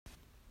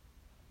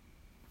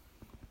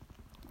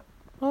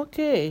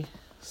Okay,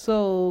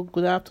 so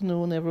good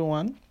afternoon,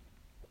 everyone.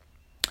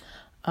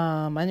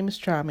 My name is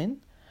Charmin,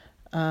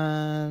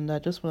 and I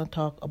just want to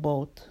talk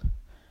about,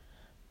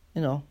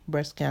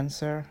 breast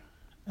cancer,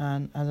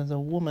 and as a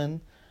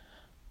woman,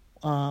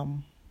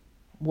 um,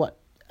 what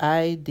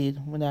I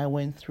did when I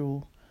went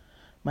through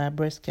my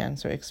breast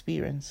cancer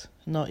experience.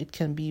 Now, it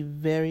can be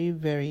very,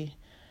 very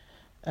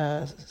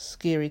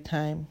scary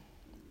time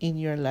in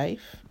your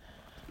life.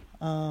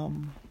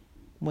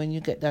 When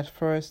you get that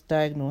first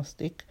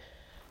diagnostic,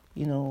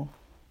 you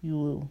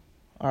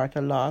are at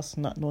a loss,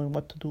 not knowing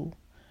what to do.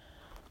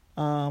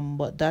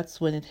 But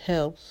that's when it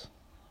helps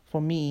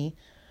for me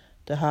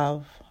to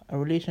have a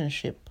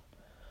relationship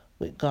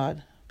with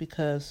God,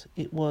 because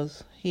it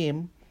was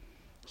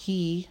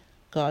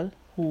God,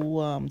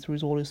 who through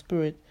His Holy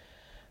Spirit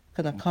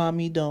kind of calmed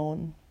me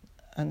down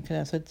and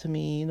kind of said to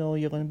me,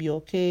 you're going to be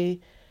okay.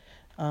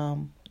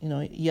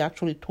 He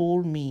actually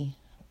told me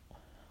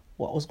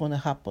what was going to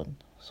happen.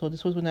 So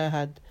this was when I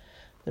had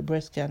the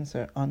breast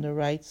cancer on the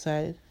right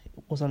side.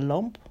 It was a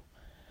lump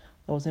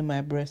that was in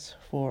my breast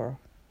for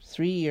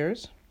 3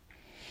 years.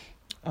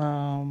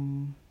 I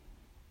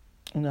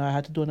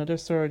had to do another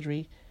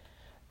surgery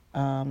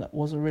that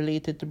was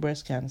related to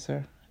breast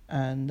cancer,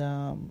 and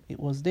it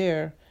was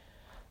there.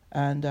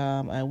 And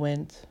I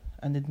went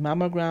and did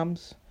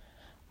mammograms.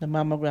 The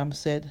mammogram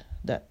said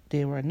that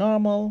they were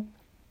normal.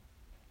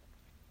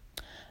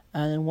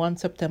 And one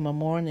September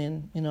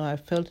morning, I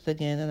felt it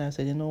again, and I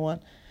said, you know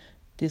what,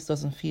 this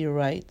doesn't feel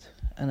right.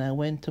 And I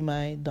went to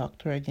my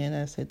doctor again.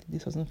 I said,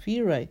 this doesn't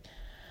feel right.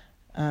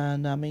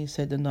 And he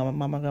said the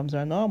mammograms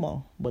are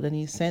normal. But then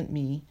he sent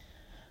me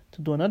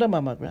to do another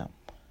mammogram.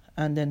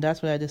 And then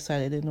that's when I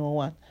decided, you know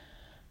what,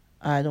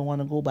 I don't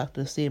want to go back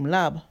to the same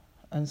lab.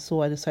 And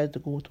so I decided to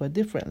go to a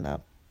different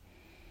lab.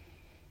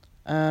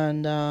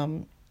 And,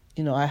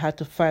 I had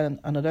to find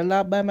another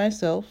lab by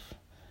myself,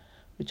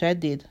 which I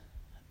did.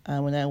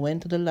 And when I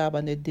went to the lab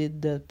and they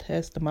did the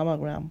test, the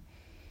mammogram,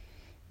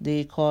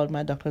 they called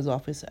my doctor's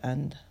office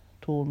and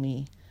told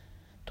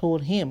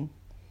him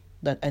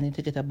that I need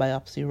to get a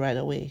biopsy right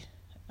away.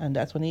 And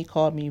that's when he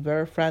called me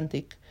very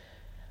frantic.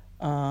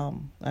 I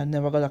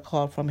never got a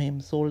call from him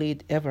so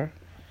late ever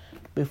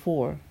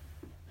before,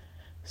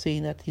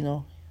 saying that,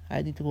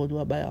 I need to go do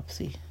a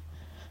biopsy.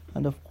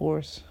 And of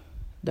course,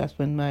 that's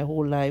when my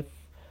whole life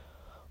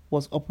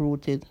was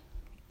uprooted.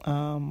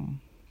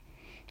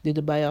 Did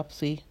the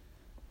biopsy.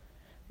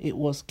 It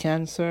was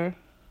cancer.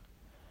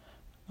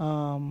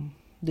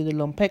 Did a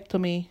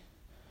lumpectomy.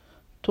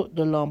 Took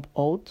the lump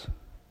out.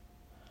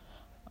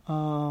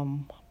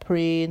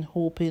 Praying,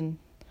 hoping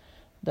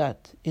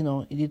that,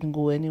 it didn't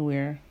go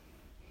anywhere.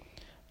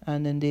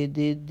 And then they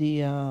did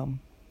the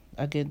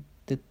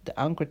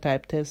anchor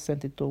type test,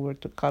 sent it over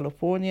to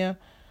California.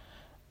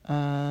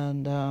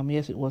 And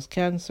yes, it was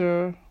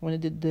cancer when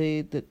they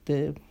did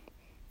the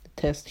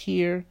test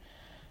here.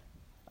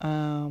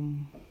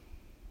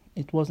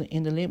 It wasn't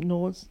in the lymph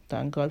nodes,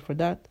 thank God for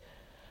that.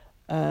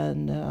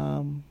 And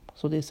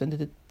so they sent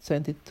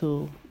it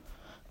to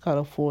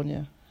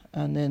California.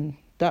 And then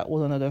that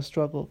was another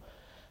struggle,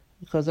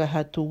 because I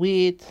had to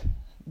wait.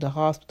 The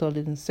hospital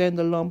didn't send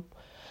the lump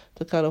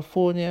to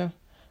California.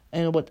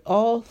 But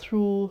all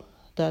through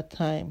that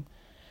time,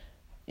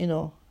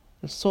 there's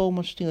so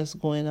much things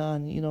going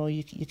on.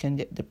 You can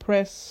get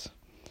depressed.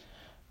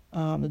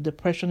 The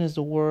depression is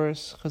the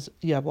worst, because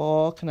you have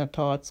all kind of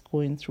thoughts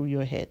going through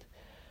your head.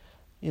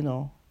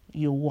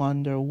 You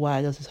wonder,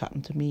 why does this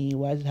happen to me?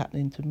 Why is it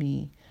happening to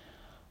me?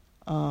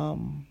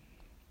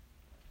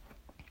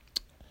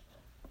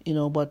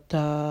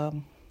 But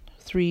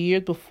 3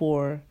 years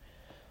before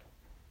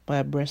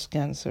my breast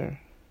cancer,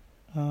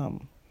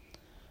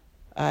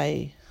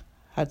 I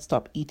had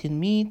stopped eating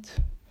meat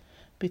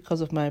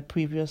because of my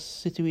previous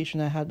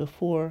situation I had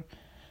before.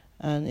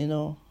 And,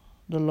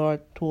 the Lord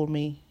told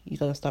me, you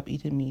got to stop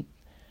eating meat.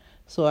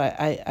 So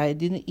I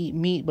didn't eat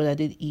meat, but I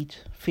did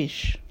eat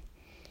fish.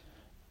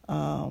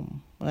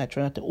 And I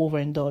try not to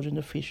overindulge in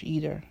the fish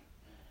either.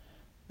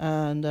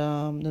 And,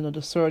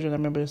 the surgeon, I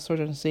remember the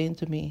surgeon saying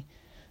to me,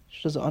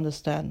 she doesn't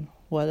understand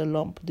why the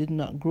lump did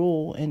not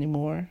grow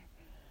anymore.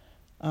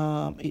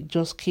 It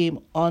just came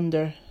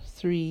under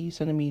 3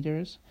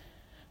 centimeters.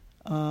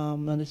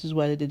 And this is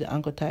why they did the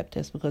anchor type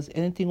test, because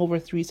anything over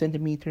 3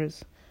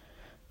 centimeters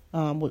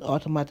would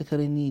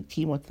automatically need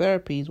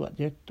chemotherapy, is what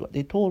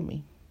they told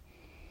me.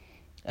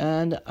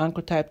 And the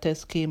anchor type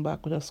test came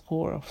back with a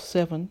score of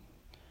 7,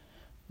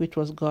 which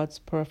was God's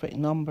perfect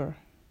number.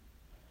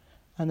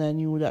 And I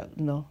knew that,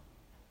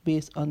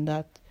 based on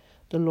that,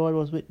 the Lord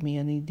was with me,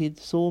 and He did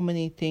so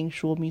many things,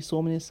 showed me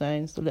so many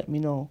signs to let me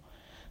know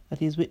that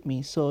He's with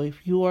me. So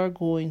if you are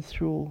going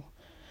through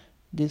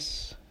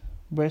this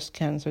breast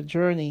cancer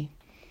journey,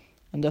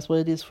 and that's what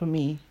it is for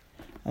me,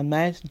 and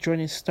my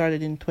journey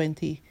started in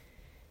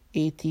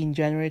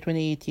January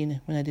 2018,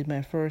 when I did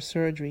my first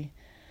surgery.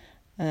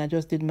 And I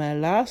just did my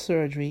last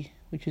surgery,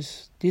 which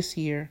is this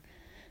year,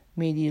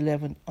 May the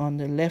 11th, on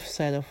the left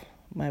side of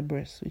my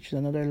breast, which is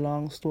another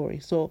long story.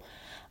 So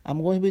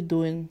I'm going to be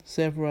doing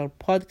several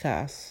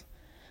podcasts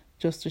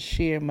just to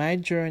share my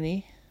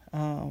journey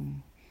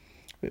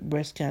with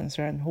breast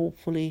cancer, and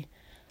hopefully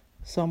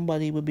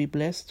somebody will be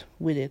blessed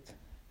with it.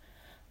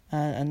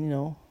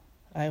 And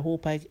I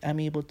hope I'm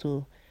able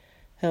to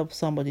help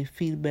somebody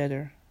feel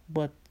better.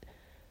 But,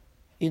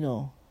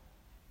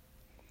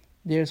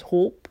 there's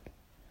hope.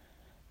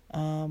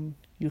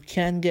 You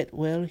can get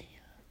well.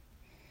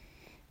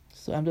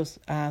 So I'm just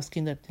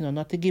asking that,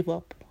 not to give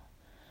up,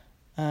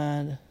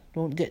 and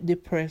don't get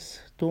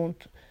depressed.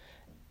 Don't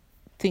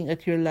think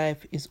that your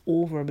life is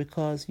over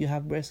because you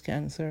have breast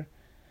cancer.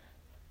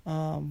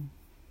 The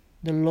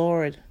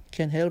Lord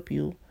can help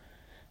you.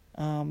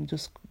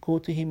 Just go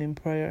to Him in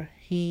prayer.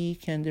 He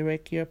can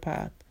direct your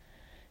path.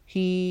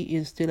 He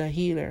is still a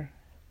healer.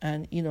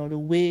 And, the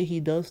way He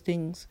does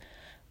things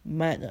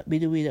might not be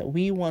the way that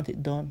we want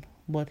it done,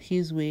 but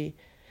His way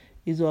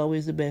is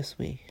always the best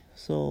way.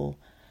 So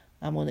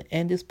I'm going to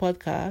end this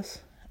podcast,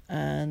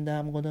 and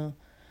I'm going to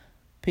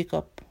pick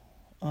up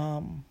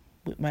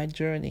with my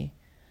journey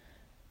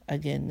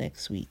again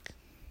next week.